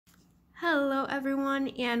Hello everyone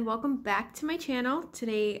and welcome back to my channel.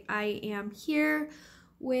 Today I am here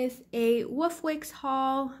with a Woof Wix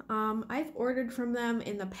haul. I've ordered from them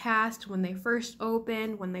in the past when they first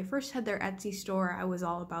opened, when they first had their Etsy store. I was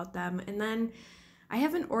all about them, and then I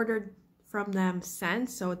haven't ordered from them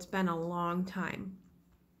since, so it's been a long time.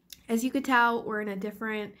 As you could tell, we're in a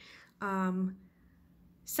different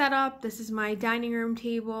setup. This is my dining room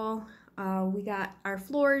table. We got our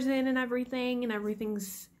floors in and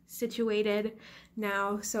everything's situated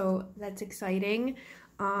now, so that's exciting.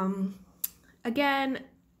 Again,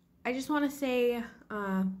 I just want to say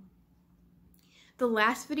the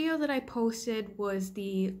last video that I posted was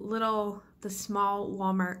the small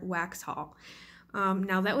Walmart wax haul.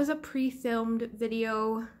 Now that was a pre-filmed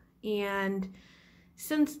video, and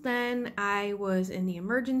since then I was in the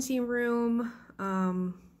emergency room.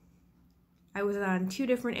 I was on 2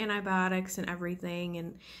 different antibiotics and everything,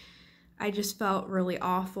 and I just felt really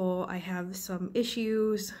awful. I have some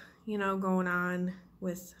issues, going on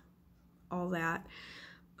with all that.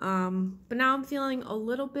 But now I'm feeling a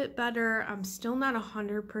little bit better. I'm still not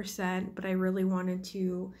 100%, but I really wanted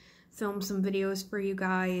to film some videos for you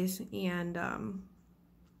guys, and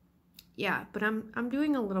yeah, but I'm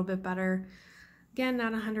doing a little bit better. Again,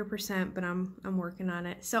 not 100%, but I'm working on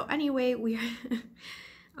it. So anyway,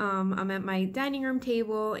 I'm at my dining room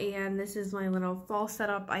table, and this is my little fall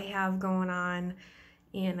setup I have going on,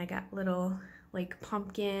 and I got little like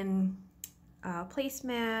pumpkin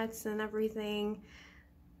placemats and everything.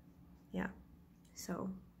 Yeah, so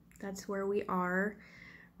that's where we are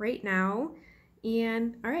right now.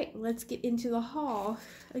 And all right, let's get into the haul.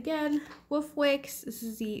 Again, Woof Wix. This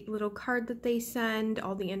is the little card that they send,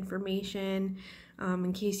 all the information.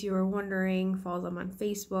 In case you were wondering, follow them on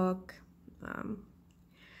Facebook.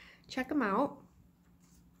 Check them out.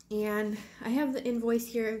 And I have the invoice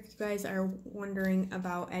here if you guys are wondering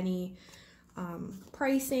about any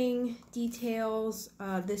pricing details.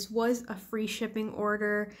 This was a free shipping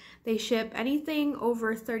order. They ship anything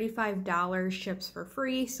over $35 ships for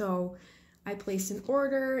free, so I placed an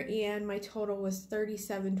order and my total was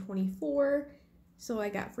 $37.24, so I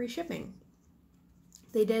got free shipping.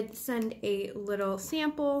 They did send a little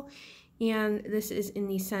sample, and this is in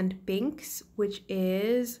the scent Binks, which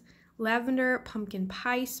is lavender pumpkin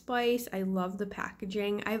pie spice. I love the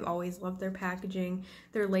packaging. I've always loved their packaging.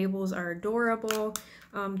 Their labels are adorable.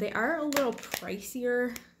 They are a little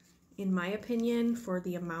pricier, in my opinion, for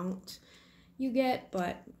the amount you get,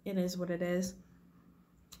 but it is what it is.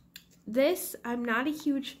 This, I'm not a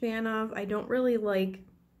huge fan of. I don't really like,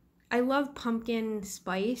 I love pumpkin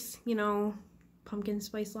spice, pumpkin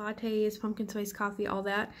spice lattes, pumpkin spice coffee, all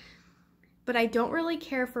that. But I don't really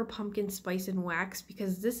care for pumpkin spice and wax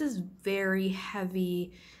because this is very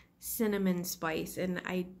heavy cinnamon spice, and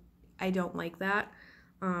I don't like that.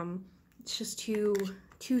 It's just too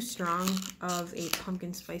strong of a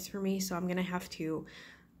pumpkin spice for me, so I'm gonna have to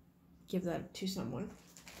give that to someone.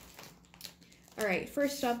 All right,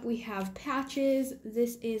 first up we have patches.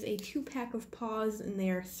 This is a 2-pack of paws, and they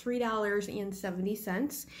are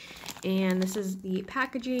 $3.70. And this is the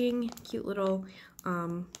packaging, cute little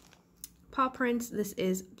paw prints. This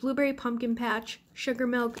is blueberry pumpkin patch, sugar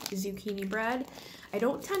milk, zucchini bread. I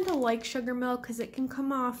don't tend to like sugar milk because it can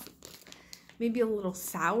come off maybe a little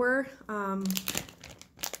sour.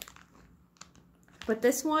 But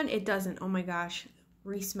this one, it doesn't. Oh my gosh,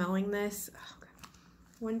 re-smelling this. Oh,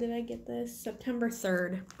 when did I get this? September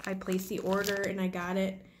 3rd. I placed the order and I got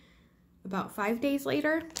it about 5 days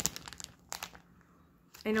later.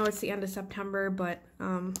 I know it's the end of September, but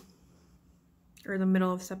or the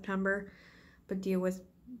middle of September, but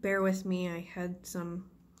bear with me, I had some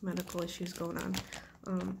medical issues going on.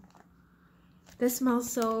 This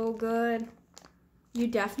smells so good. You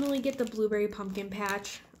definitely get the blueberry pumpkin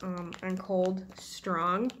patch on cold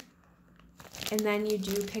strong, and then you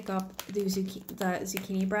do pick up the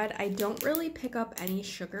zucchini bread. I don't really pick up any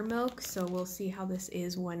sugar milk, so we'll see how this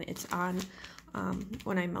is when it's on,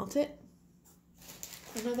 when I melt it.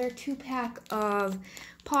 Another 2-pack of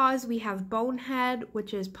paws. We have Bonehead,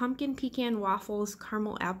 which is pumpkin pecan waffles,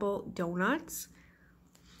 caramel apple donuts.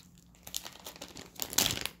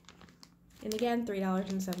 And again,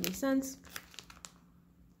 $3.70.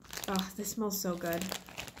 Oh, this smells so good.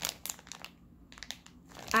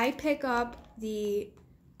 I pick up the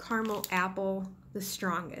caramel apple the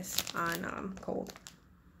strongest on cold.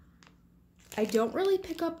 I don't really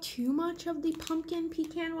pick up too much of the pumpkin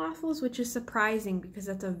pecan waffles, which is surprising because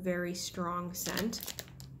that's a very strong scent.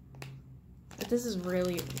 But this is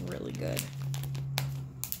really, really good.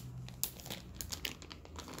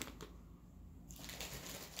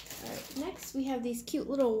 All right, next next we have these cute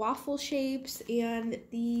little waffle shapes, and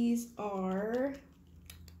these are,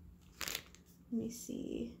 let me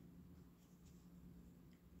see,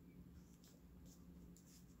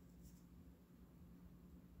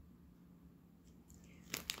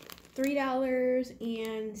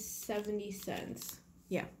 $3.70.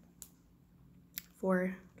 Yeah,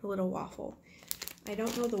 for the little waffle. I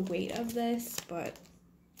don't know the weight of this, but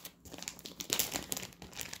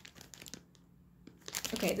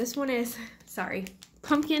okay, this one is, sorry,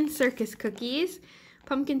 pumpkin circus cookies,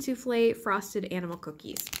 pumpkin souffle, frosted animal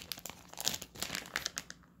cookies.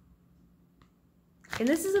 And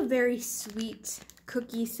this is a very sweet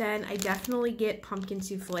cookie scent. I definitely get pumpkin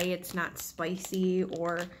souffle. It's not spicy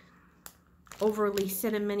or overly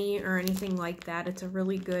cinnamony or anything like that. It's a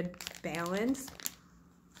really good balance.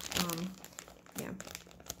 Yeah.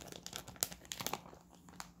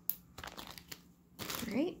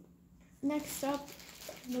 All right. Next up,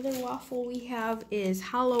 another waffle we have is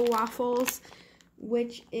hollow waffles,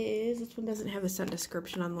 which is, this one doesn't have a scent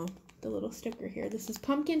description on the little sticker here. This is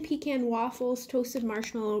pumpkin pecan waffles, toasted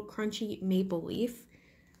marshmallow, crunchy maple leaf.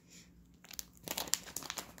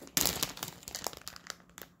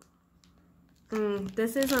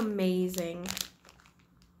 This is amazing.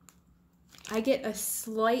 I get a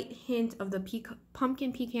slight hint of the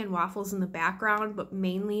pumpkin pecan waffles in the background, but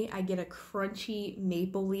mainly I get a crunchy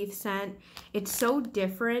maple leaf scent. It's so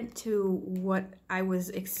different to what I was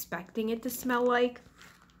expecting it to smell like.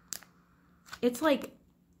 It's like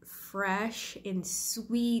fresh and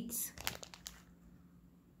sweet.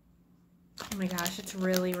 Oh my gosh, it's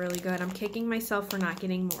really, really good. I'm kicking myself for not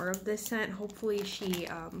getting more of this scent. Hopefully she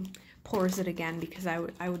pours it again, because I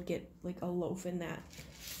would get like a loaf in that.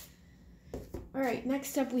 All right,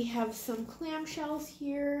 next up we have some clamshells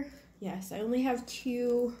here. Yes, I only have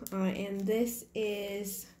two, and this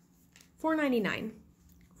is $4.99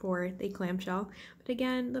 for the clamshell. But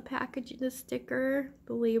again, the package, the sticker,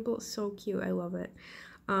 the label is so cute. I love it.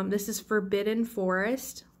 This is Forbidden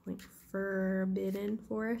Forest, like Forbidden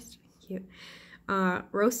Forest, cute.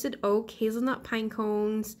 Roasted oak, hazelnut pine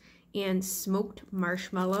cones, and smoked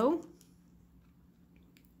marshmallow.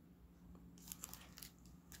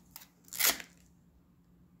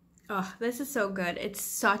 Oh, this is so good. It's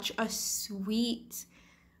such a sweet,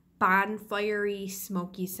 bonfire-y,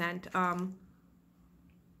 smoky scent.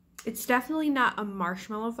 It's definitely not a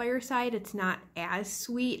marshmallow fireside. It's not as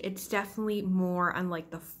sweet. It's definitely more on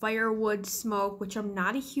like the firewood smoke, which I'm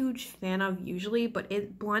not a huge fan of usually, but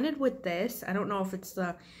it blended with this. I don't know if it's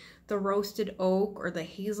the roasted oak or the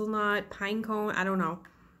hazelnut pine cone. I don't know.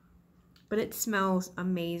 But it smells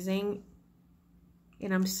amazing.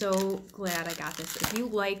 And I'm so glad I got this. If you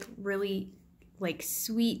like really like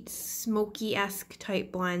sweet, smoky-esque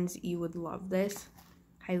type blends, you would love this.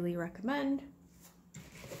 Highly recommend.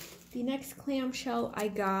 The next clamshell I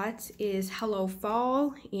got is Hello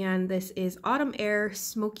Fall, and this is Autumn Air,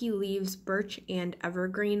 Smoky Leaves, Birch, and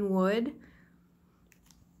Evergreen Wood.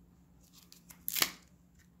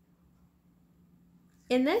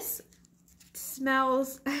 And this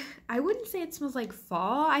smells, I wouldn't say it smells like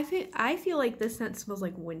fall. I feel like this scent smells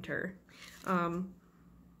like winter,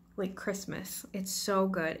 like Christmas. It's so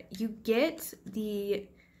good. You get the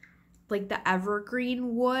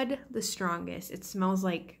evergreen wood the strongest. It smells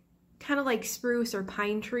like kind of like spruce or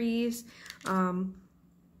pine trees, in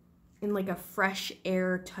like a fresh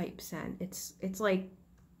air type scent. It's like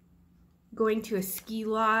going to a ski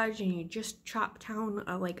lodge and you just chop down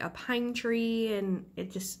like a pine tree, and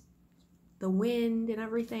it just, the wind and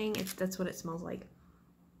everything, that's what it smells like.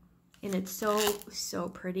 And it's so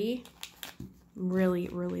pretty. Really,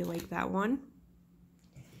 really like that one.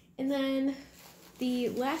 And then the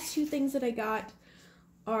last two things that I got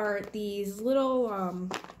are these little,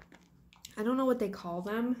 I don't know what they call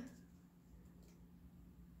them.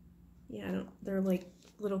 Yeah, they're like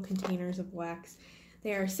little containers of wax.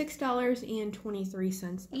 They are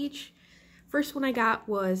 $6.23 each. First one I got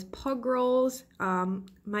was Pug Rolls.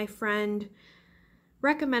 My friend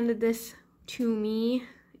recommended this to me,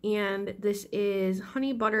 and this is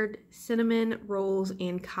honey buttered cinnamon rolls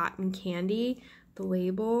and cotton candy. The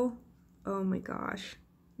label, oh my gosh,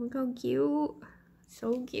 look how cute,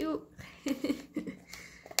 so cute.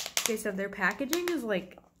 Okay, so their packaging is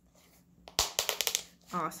like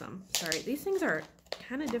awesome. Sorry, these things are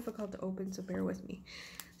kind of difficult to open, so bear with me.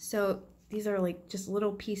 So these are like just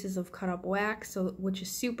little pieces of cut up wax, so which is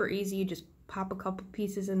super easy. You just pop a couple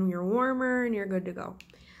pieces in your warmer and you're good to go.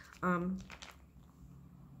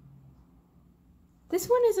 This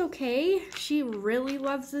one is okay. She really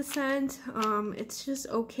loves the scent. It's just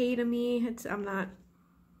okay to me.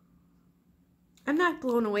 I'm not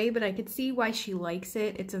blown away, but I could see why she likes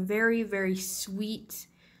it. It's a very, very sweet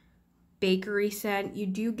bakery scent. You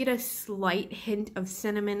do get a slight hint of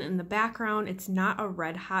cinnamon in the background. It's not a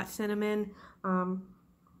red hot cinnamon,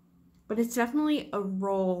 but it's definitely a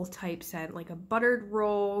roll type scent, like a buttered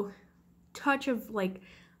roll, touch of like,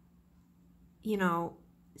 you know,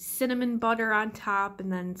 cinnamon butter on top,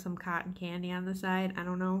 and then some cotton candy on the side. I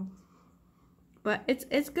don't know, but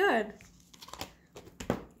it's good.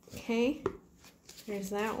 Okay,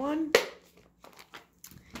 there's that one.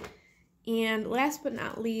 And last but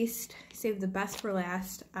not least, save the best for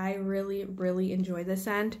last. I really, really enjoy this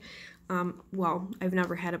scent. Well, I've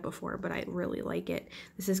never had it before, but I really like it.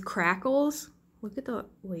 This is Crackles. Look at the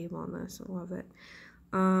label on this. I love it.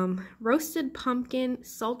 Roasted pumpkin,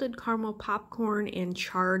 salted caramel popcorn, and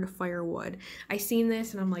charred firewood. I seen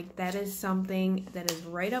this and I'm like, that is something that is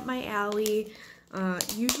right up my alley.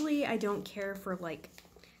 Usually I don't care for like,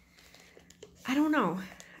 I don't know.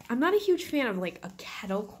 I'm not a huge fan of like a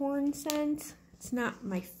kettle corn scent. It's not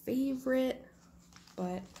my favorite,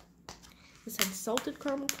 but this had salted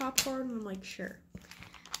caramel popcorn, and I'm like, sure.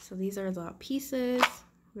 So these are the pieces,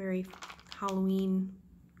 very Halloween,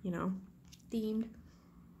 you know, themed.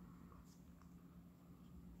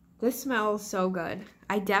 This smells so good.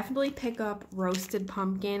 I definitely pick up roasted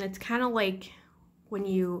pumpkin. It's kind of like when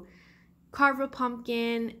you carve a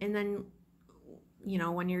pumpkin and then, you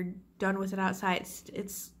know, when you're done with it outside,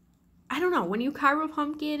 it's I don't know, when you carve a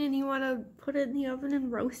pumpkin and you want to put it in the oven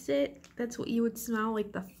and roast it, that's what you would smell,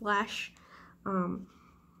 like the flesh. And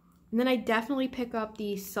then I definitely pick up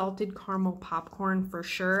the salted caramel popcorn for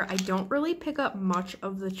sure. I don't really pick up much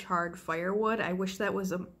of the charred firewood. I wish that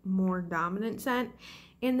was a more dominant scent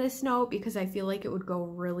in this note because I feel like it would go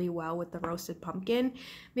really well with the roasted pumpkin.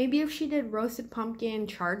 Maybe if she did roasted pumpkin,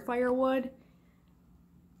 charred firewood,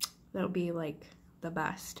 that would be like the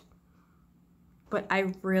best. But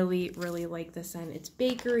I really, really like this scent. It's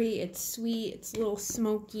bakery, it's sweet, it's a little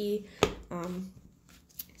smoky.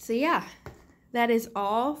 So yeah, that is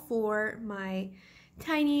all for my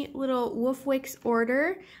tiny little Woof Wix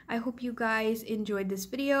order. I hope you guys enjoyed this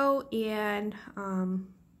video, and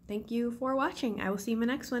thank you for watching. I will see you in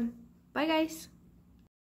my next one. Bye guys.